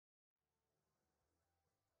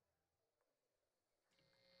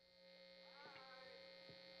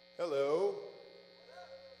Hello.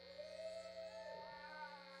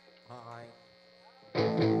 Hi.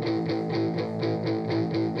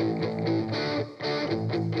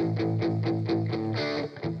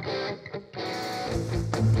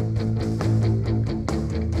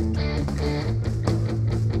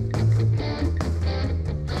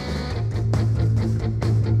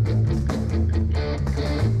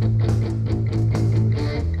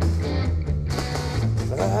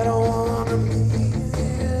 I don't wanna be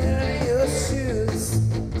in your shoes,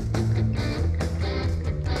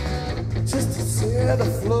 just to tear the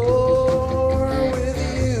floor with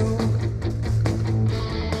you.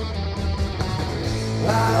 I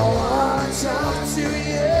don't wanna talk to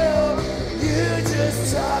you, you just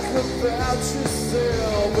talk about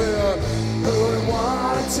yourself. Yeah. Who would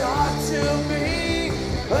wanna talk to me?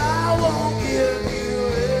 I won't give you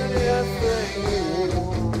anything you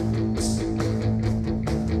want.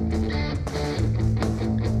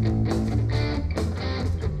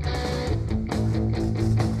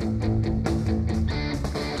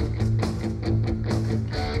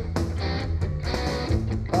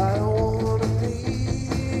 I don't wanna be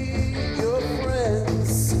your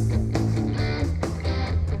friends,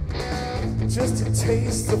 just to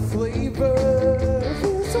taste the flavor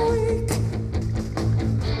this week.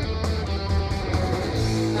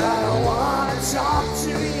 I don't wanna talk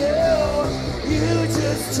to you, you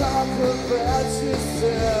just talk about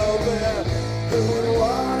yourself. Yeah. Who would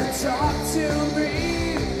wanna talk to me?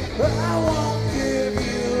 I won't give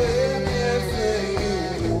you anything you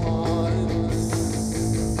want.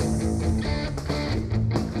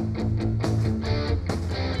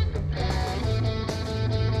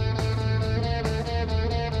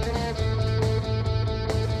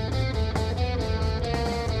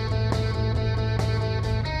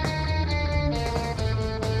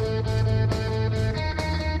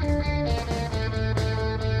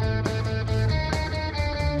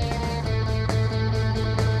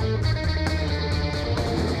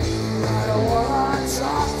 I don't wanna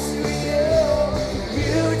talk to you,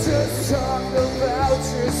 you just talk about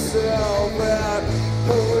yourself. And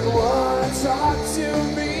who would wanna talk to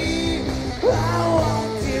me? I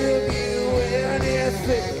won't give you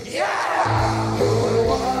anything. Yeah! Who would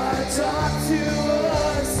wanna talk to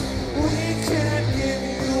us? We can't give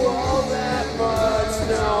you all that much.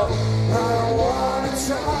 No, I don't wanna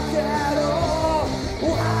talk at all.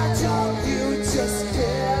 Why don't you just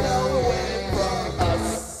get away from us?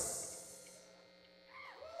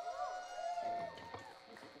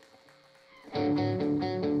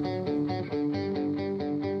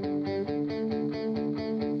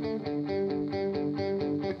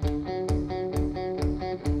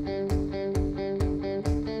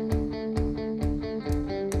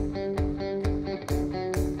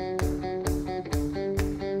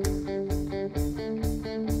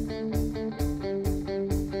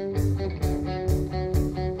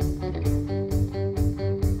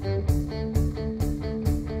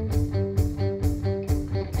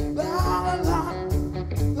 La la la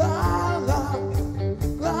la la la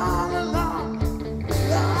la la la.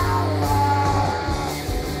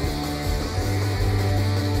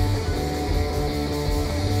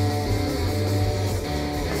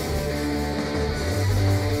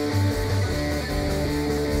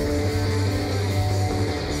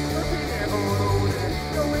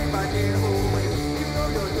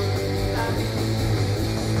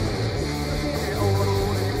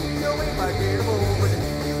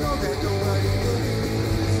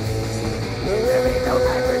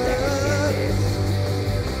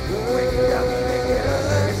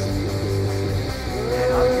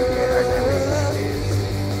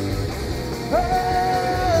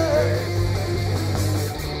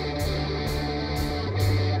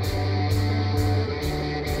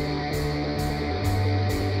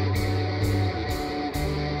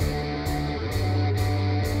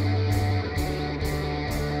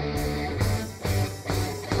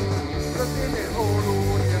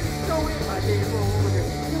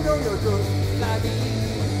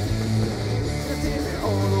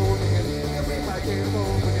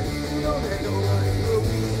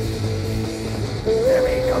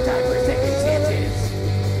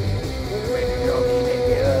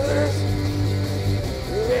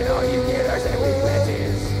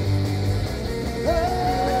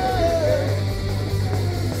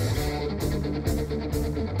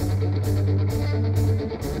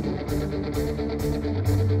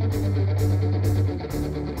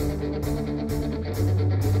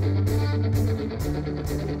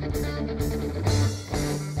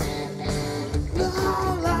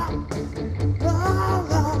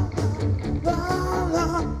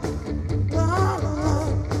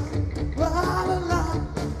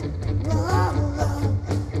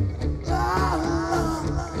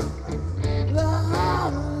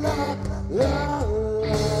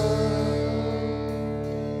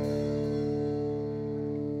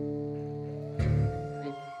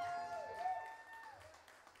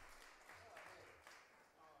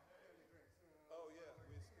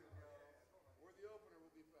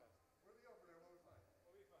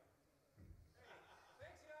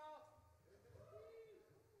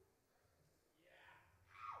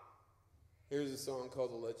 Here's a song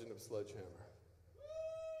called The Legend of Sledgehammer.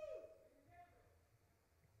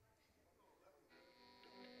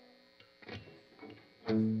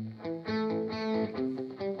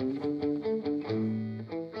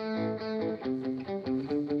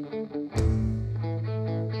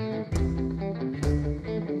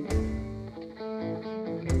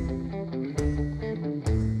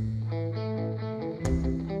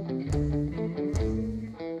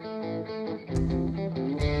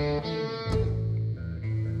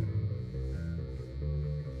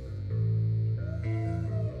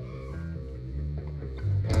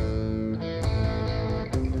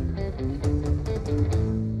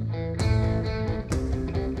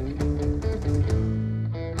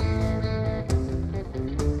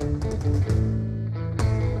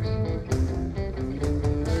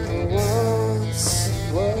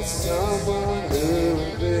 Someone who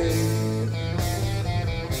would be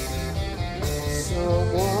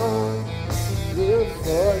someone who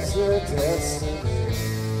forged their destiny.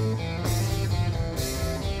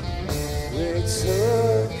 They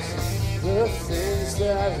took the things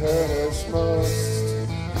that hurt us most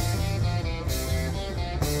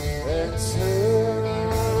and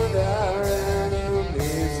turned our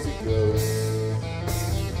enemies to ghosts.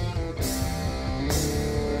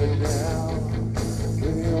 But now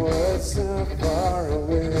so far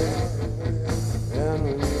away, and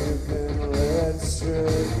we've been led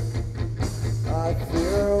astray. I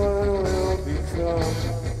fear what will become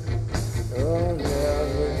of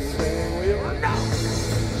everything we know.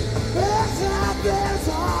 There's out there's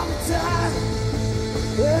all the time.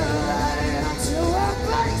 They're lying to our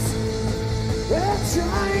face. They're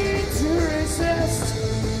trying to resist.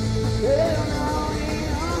 They don't know we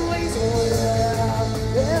always will.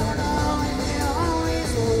 They don't know.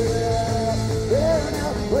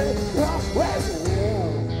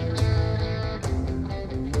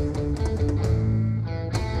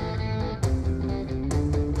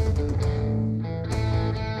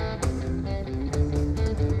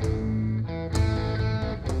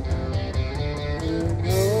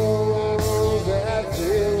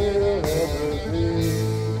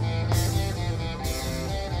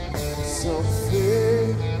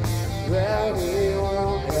 Something that we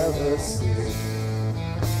won't ever see.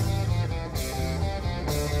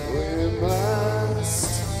 We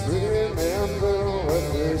must remember what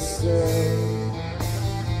they say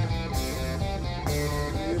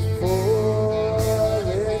before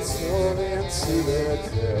they turn into their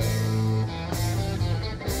death.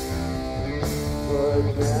 But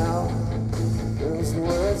now those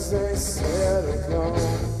words they said are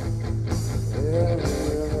gone. They're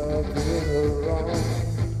the wrong.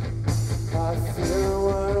 I fear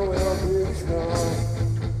what will become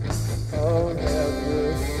of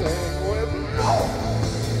everything we know.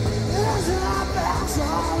 There's our backs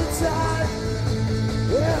all the time.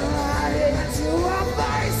 They're lying to our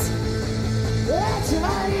face. They're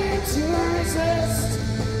trying to resist.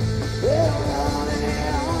 They don't know they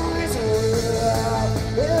always will.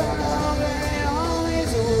 They don't know they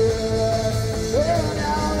always will. They don't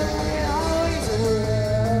know they always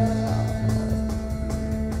will.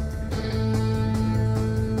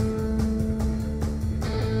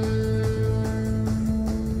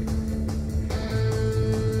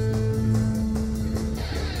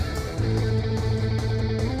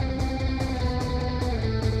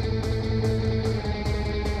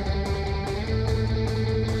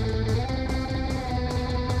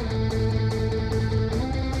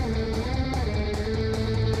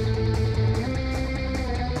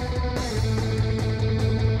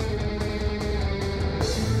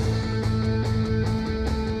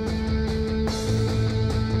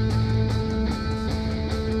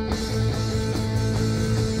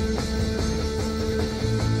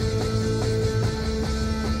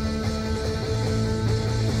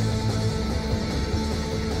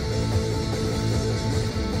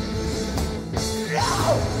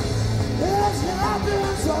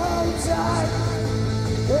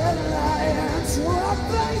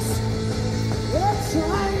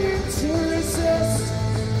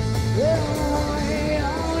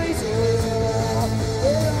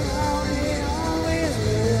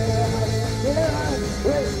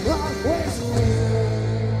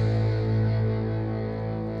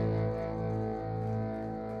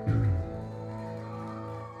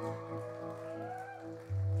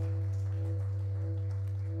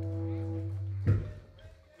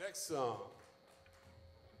 Next song.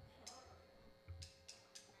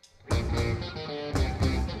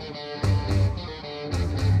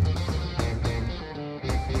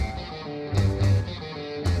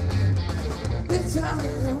 This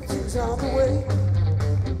time, things on the way.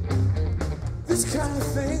 This This kind of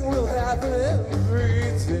thing will happen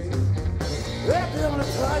every day. They're building a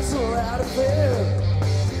puzzle out of it.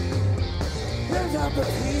 They've got the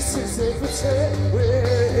pieces they pretend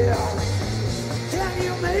with. Can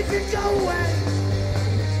you make it go away?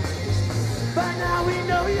 By now we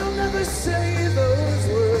know you'll never say those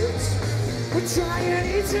words. We're trying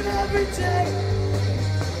each and every day.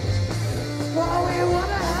 All we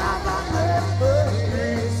wanna have our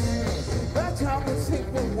memories. That's how we think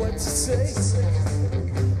of what to say.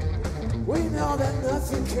 We know that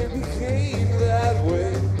nothing can be gained that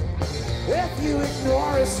way. If you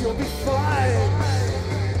ignore us, you'll be fine.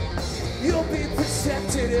 You'll be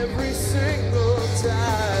protected every single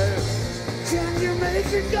time. Can you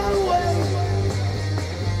make it go away?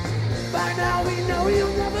 By now we know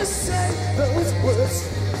you'll never say those words.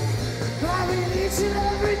 Crying each and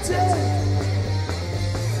every day.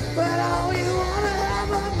 But all we wanna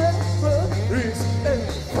have are memories and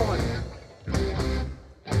fun.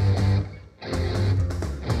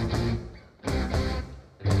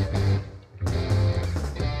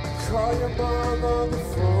 Call your mom on the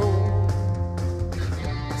phone.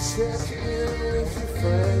 Check in with your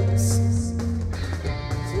friends.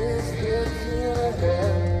 Get hit in the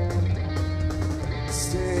head.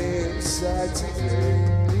 Stay inside today.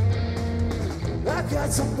 I got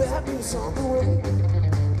some bad news on the way.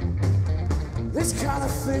 This kind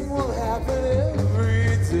of thing will happen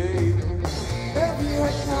every day. Have you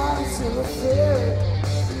acknowledged to the fear?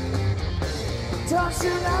 Don't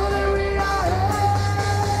you know that we are here?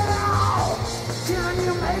 Can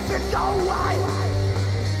you make it go away?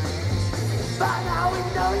 By now we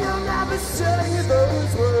know you'll never say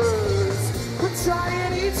those words. We're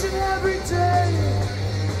trying each and every day.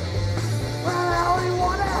 But now we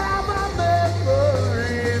wanna have our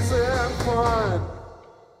memories and fun.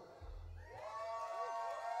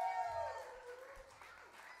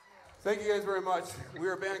 Thank you guys very much.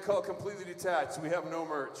 We're a band called Completely Detached. We have no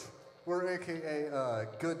merch. We're AKA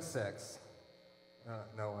Good Sex.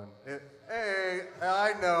 No one. Hey,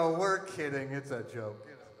 I know, we're kidding. It's a joke.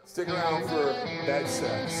 Stick around for Bad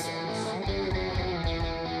Sex.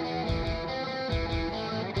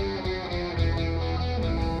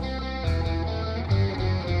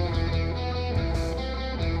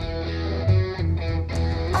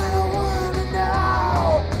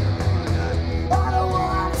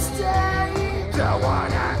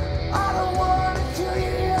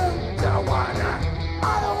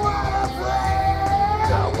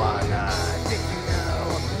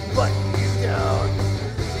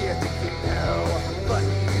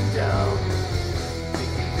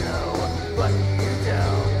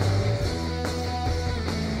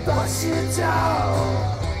 You don't.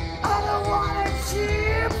 I don't wanna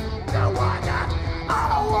keep. Don't wanna. I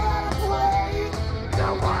don't wanna play.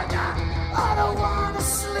 Don't wanna. I don't wanna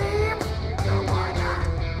sleep. Don't wanna.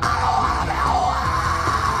 I don't wanna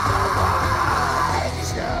wait.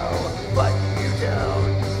 No, but you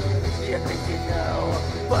don't. You think you know,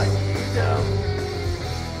 but you don't.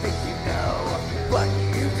 Think you know, but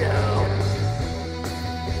you don't.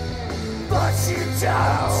 But you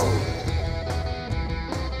don't.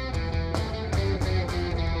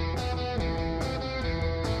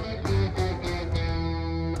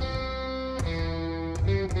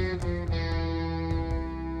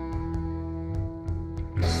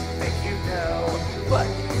 But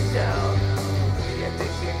you don't. You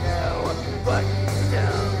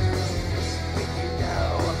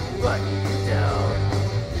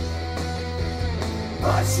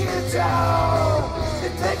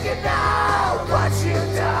think you know, but you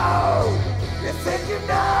don't. You think you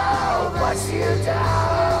know, but you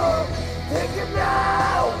don't. Think you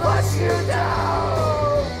know, but you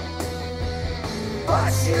don't.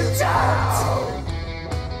 But you don't.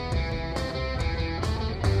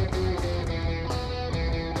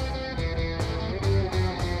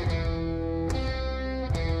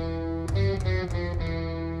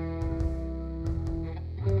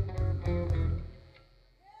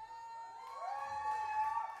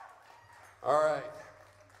 All right.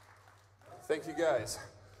 Thank you guys.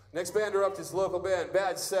 Next bander up is local band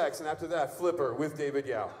Bad Sex, and after that, Flipper with David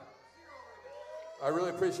Yao. I really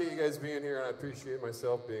appreciate you guys being here, and I appreciate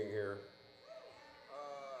myself being here.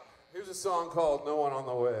 Here's a song called No One on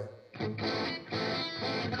the Way.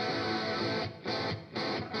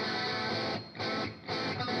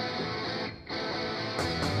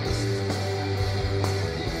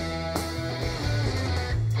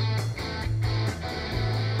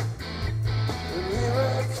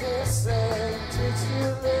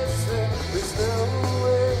 There's no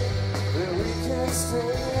way that we can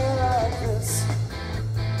stay like this.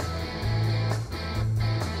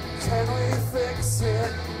 Can we fix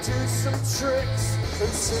it? Do some tricks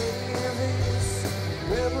and save these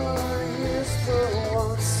memories for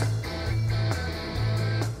once.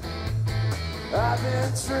 I've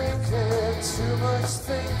been drinking too much,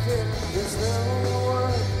 thinking there's no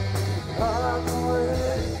one I'm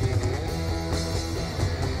with.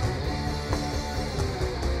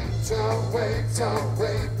 Don't wait, don't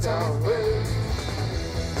wait, don't wait.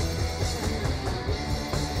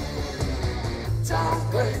 Don't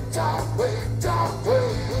wait, don't wait, don't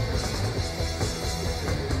wait.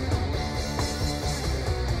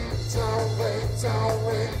 Don't wait, don't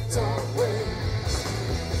wait, don't wait.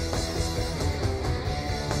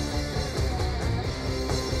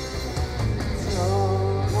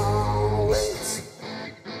 Don't wait.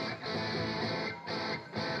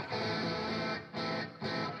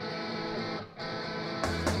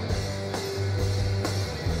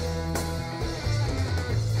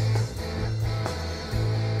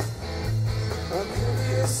 I'll give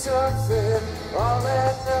you something, all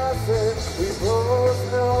and nothing. We both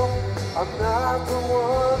know I'm not the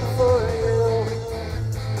one for you.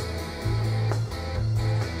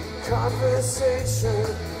 Conversation,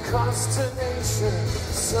 consternation.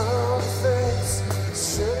 Some things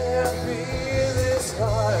shouldn't be this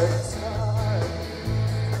hard.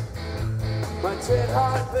 My dead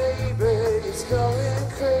heart, baby, is going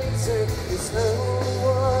crazy. There's no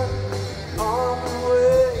one on the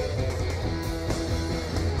way.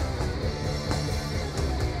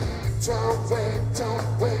 Don't wait, don't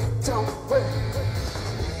wait, don't wait.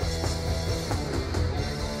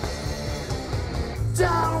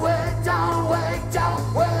 Don't wait, don't wait,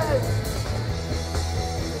 don't wait.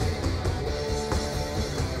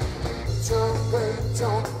 Don't wait,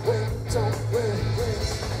 don't wait, don't wait.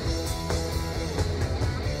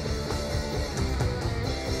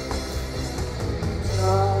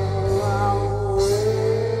 Don't wait.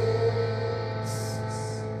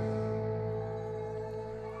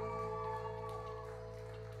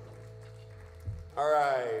 All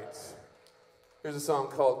right. Here's a song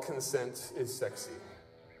called Consent is Sexy.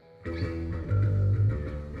 We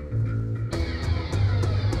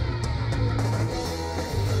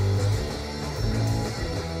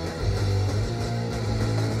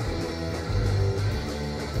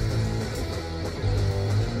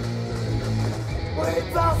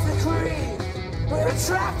both agree we're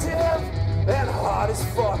attractive and hot as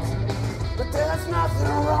fuck. But there's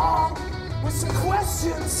nothing wrong with some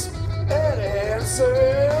questions and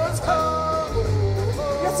answers.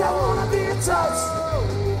 Yes, I wanna be in touch.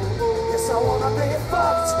 Yes, I wanna be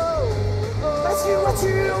fucked. Ask you what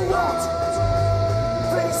you want.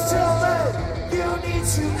 Please tell me you need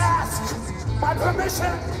to ask my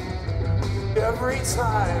permission every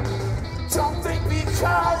time. Don't think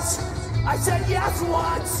because I said yes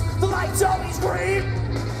once, the lights always green.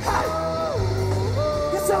 Hey!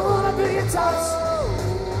 Yes, I wanna be in touch.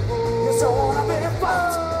 Yes, I wanna be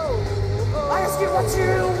fucked. I ask you what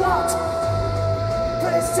you want.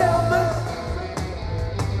 Please tell me.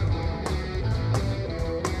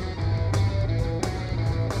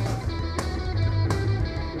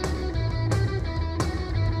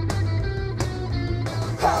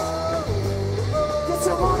 Yes, I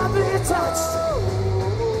wanna be touched.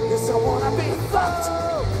 Yes, I wanna be fucked.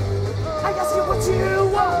 I ask you what you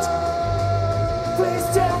want. Please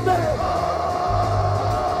tell me.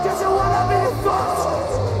 Yes, I wanna be fucked.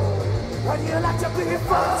 How do you like to be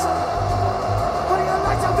fucked? How do you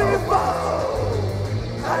like to be fucked?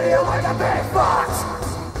 How do you like to be fucked?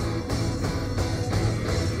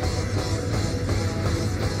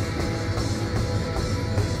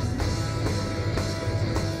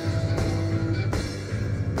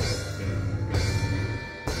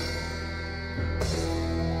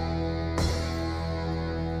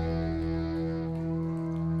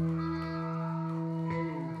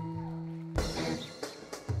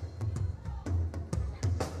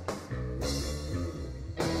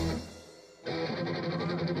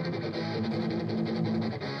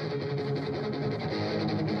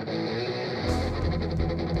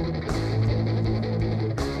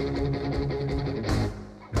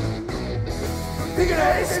 Thinking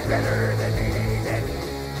ace is better than anything.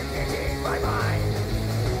 You can't change my mind.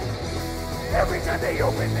 Every time they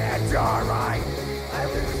open that jar, I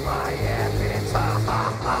lose my appetite.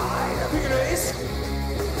 Thinking ace.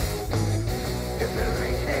 It's been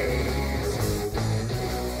 3 days,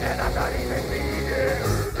 and I'm not even bleeding.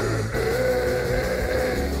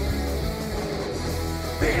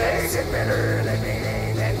 Thinking ace is better than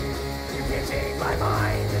anything. You can't change my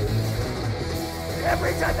mind.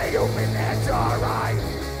 Every time they open that jar, I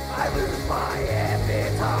lose my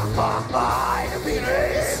appetite.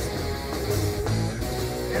 Venus,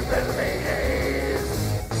 it's been 3 days,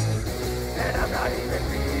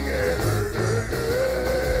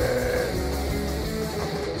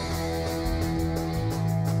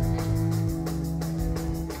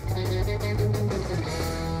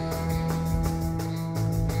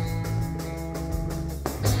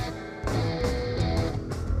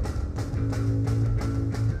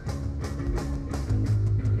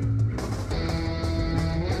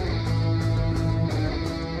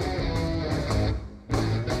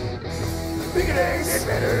 Beginning is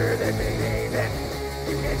better than beginning, then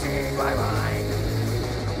you can change my mind.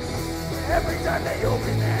 Every time they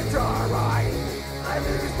open that jar, I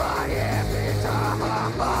lose my appetite.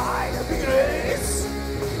 Beginning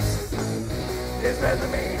is better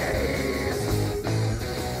than mayonnaise,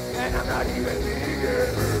 and I'm not even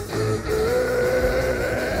vegan.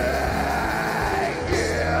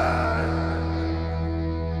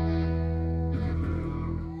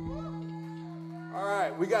 All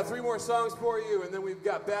right, we got 3 more songs for you, and then we've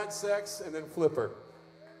got Bad Sex and then Flipper.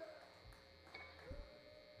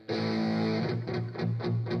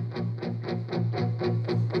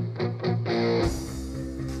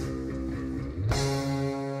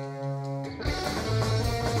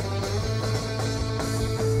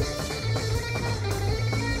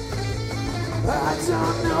 I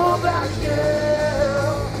don't know about you.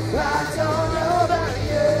 I don't know about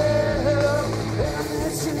you. And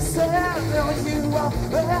it's just that when you are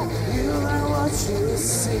there, you learn what you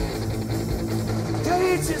see.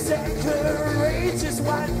 Courageous and courageous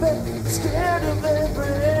white men, scared of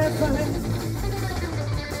everything.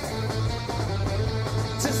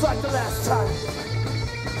 Just like the last time.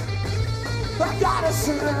 I gotta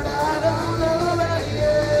say that I don't know about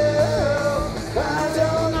you. I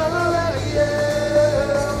don't know about you.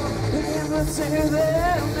 Even to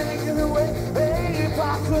them, making the way, the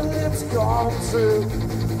apocalypse gone through.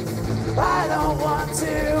 I don't want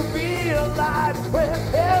to be alive when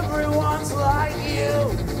everyone's like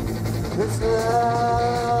you. It's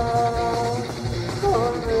love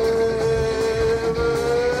forever.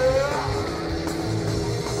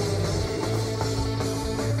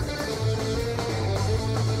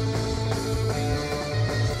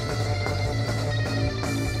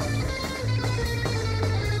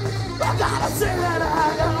 I gotta say that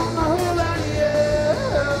I don't know about you.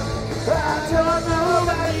 I don't know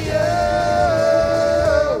about you.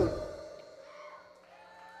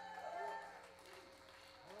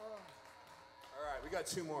 All right, we got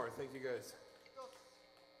 2 more. Thank you, guys.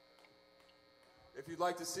 If you'd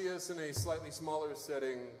like to see us in a slightly smaller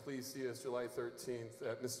setting, please see us July 13th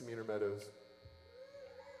at Misdemeanor Meadows. It's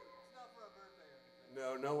not for a birthday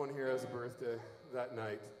or anything. No one here has a birthday that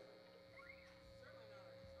night.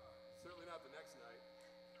 Certainly not the next night.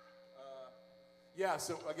 Yeah,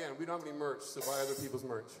 so again, we don't have any merch, so buy other people's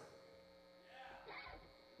merch.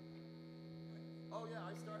 Oh yeah,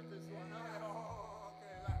 I started this one.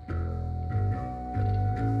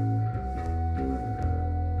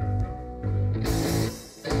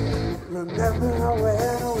 Remember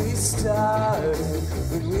when we started,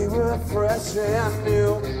 when we were fresh and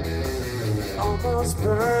new. Almost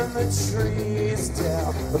burned the trees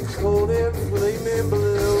down, a cold and flaming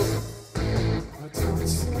blue. I talked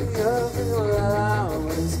to the other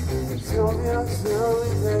hours, told me I was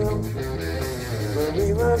only them. But we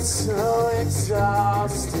were so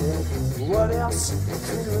exhausted, what else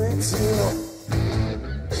could we do?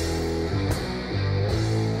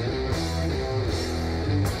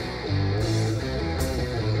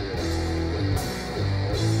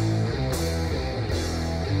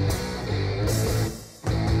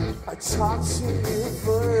 I talked to you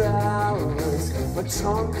for hours, my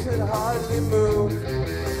tongue could hardly move.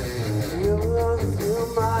 You run through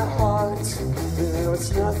my heart, there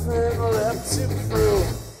was nothing left to prove.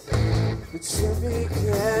 But you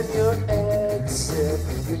began your exit,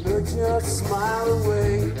 you looked your smile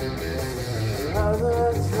away.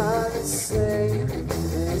 Other kind of say,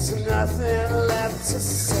 there's nothing left to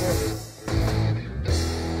say.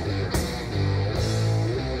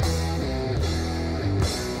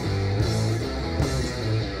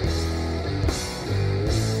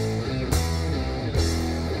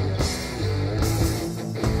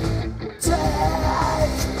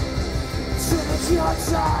 Your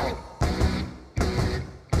time.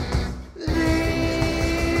 Leave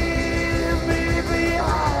me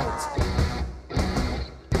behind.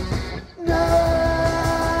 Nobody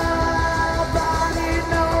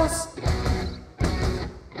knows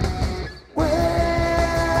where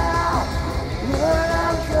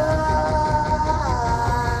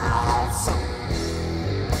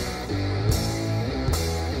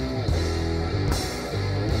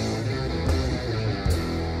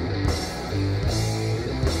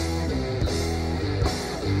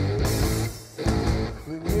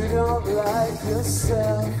I'm like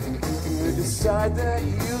yourself, you decide that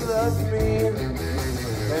you love me,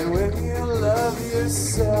 and when you love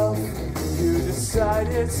yourself, you decide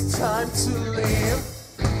it's time to leave.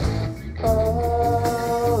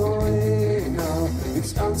 Oh, we know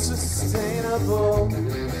it's unsustainable.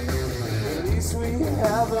 At least we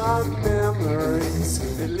have our memories,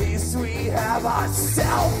 at least we have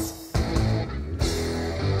ourselves.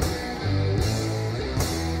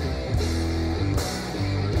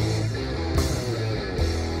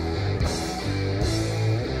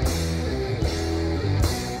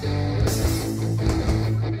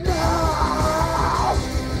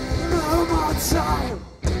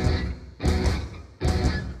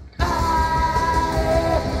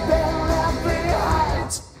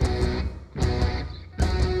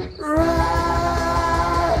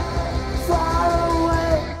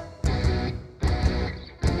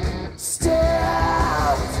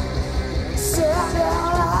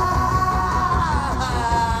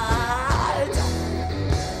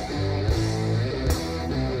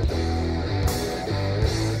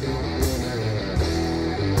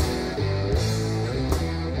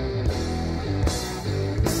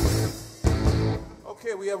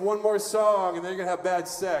 have one more song, and then you're going to have bad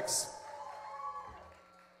sex.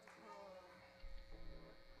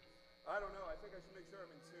 I don't know. I think I should make sure I'm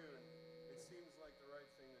in tune. It seems like the right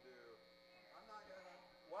thing to do. I'm not going to.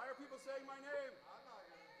 Why are people saying my name? I'm not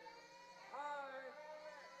going to do it. Hi.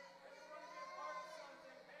 I just want to be a part of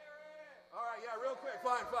something. Barrett. All right, yeah, real quick.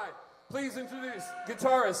 Fine. Please introduce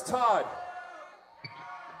guitarist Todd.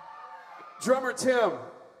 Drummer Tim.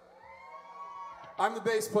 I'm the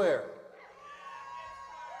bass player.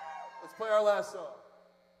 Let's play our last song.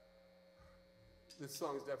 This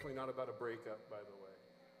song is definitely not about a breakup, by the way.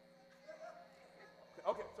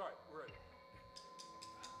 Okay, sorry, we're ready.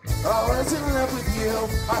 I was in love with you,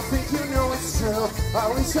 I think you know it's true. I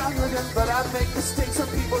wish I couldn't, but I make mistakes for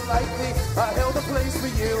people like me. I held a place for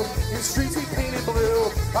you, in streets we painted blue.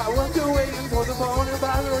 I walked away until the morning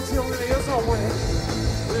by the children. There's no way,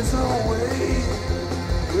 there's no way.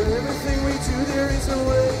 With everything we do, there is no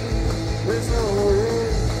way. There's no way,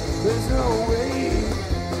 there's no way.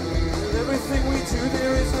 With everything we do,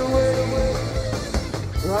 there is no way.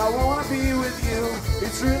 I wanna be with you,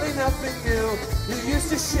 it's really nothing new. You used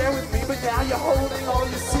to share with me, but now you're holding all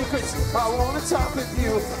your secrets. I wanna talk with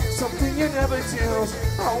you, something you never do.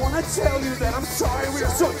 I wanna tell you that I'm sorry, we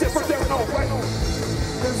are so different, there's no way.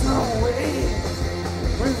 There's no way.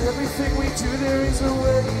 With everything we do, there is no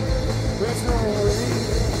way. There's no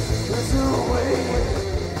way. There's no way.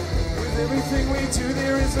 With everything we do,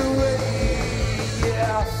 there is no way.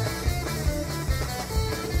 Yeah.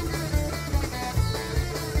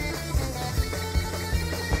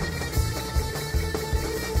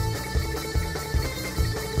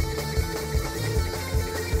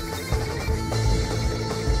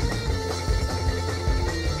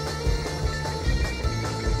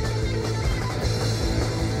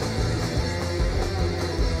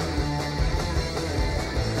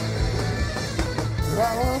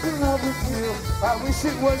 I was in love with you, I wish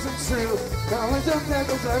it wasn't true. Now I don't know,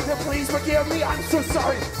 please forgive me, I'm so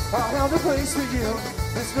sorry. I held a place for you,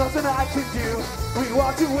 there's nothing I can do. We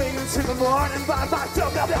walked away into the morning by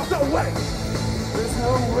myself, now there's no way. There's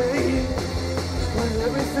no way. With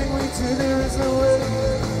everything we do, there is no way.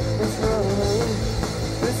 There's no way.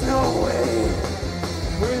 There's no way.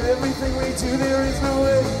 With everything we do, there is no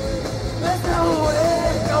way. There's no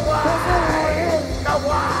way. No way. No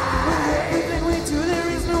way. With everything we do, there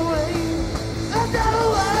is no way. There's no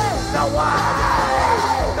way. No way.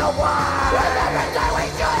 No way. With everything we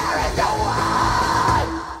do, there is no way.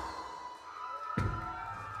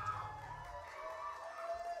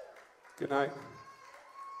 Good night.